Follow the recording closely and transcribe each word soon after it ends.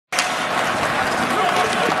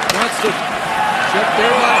Johnston. Checked there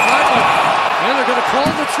by Hyman. And they're going to call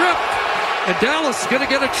the trip. And Dallas is going to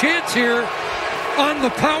get a chance here on the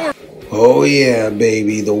power. Oh yeah,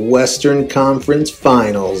 baby, the Western Conference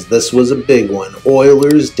Finals. This was a big one.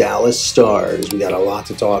 Oilers, Dallas Stars. We got a lot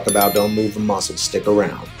to talk about. Don't move a muscle. Stick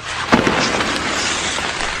around.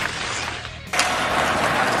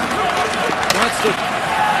 Johnston.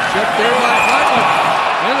 Checked there by Hyman.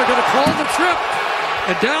 And they're going to call the trip.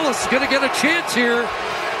 And Dallas is going to get a chance here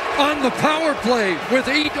on the power play with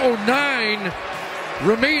 8:09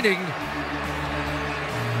 remaining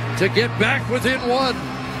to get back within one.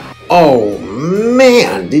 Oh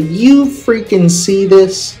man, did you freaking see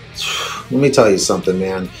this? Let me tell you something,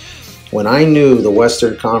 man. When I knew the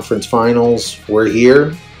Western Conference Finals were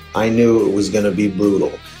here, I knew it was going to be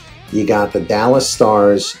brutal. You got the Dallas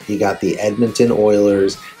Stars, you got the Edmonton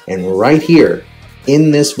Oilers, and right here,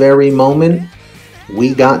 in this very moment,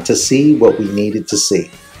 we got to see what we needed to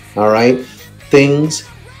see. All right? Things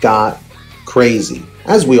got crazy,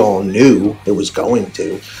 as we all knew it was going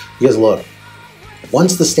to. Because look,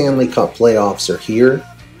 once the Stanley Cup playoffs are here,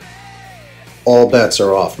 all bets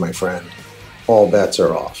are off, my friend. All bets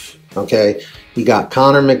are off. Okay? You got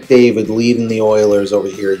Connor McDavid leading the Oilers over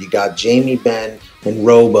here. You got Jamie Benn and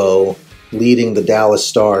Robo leading the Dallas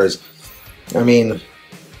Stars. I mean,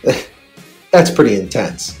 that's pretty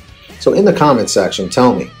intense. So in the comment section,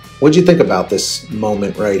 tell me, what'd you think about this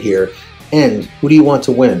moment right here? And who do you want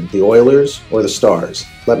to win, the Oilers or the Stars?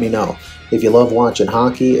 Let me know. If you love watching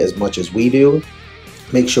hockey as much as we do,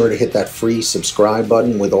 make sure to hit that free subscribe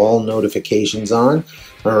button with all notifications on.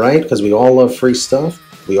 All right? Because we all love free stuff.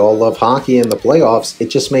 We all love hockey and the playoffs. It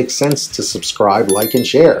just makes sense to subscribe, like, and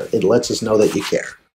share. It lets us know that you care.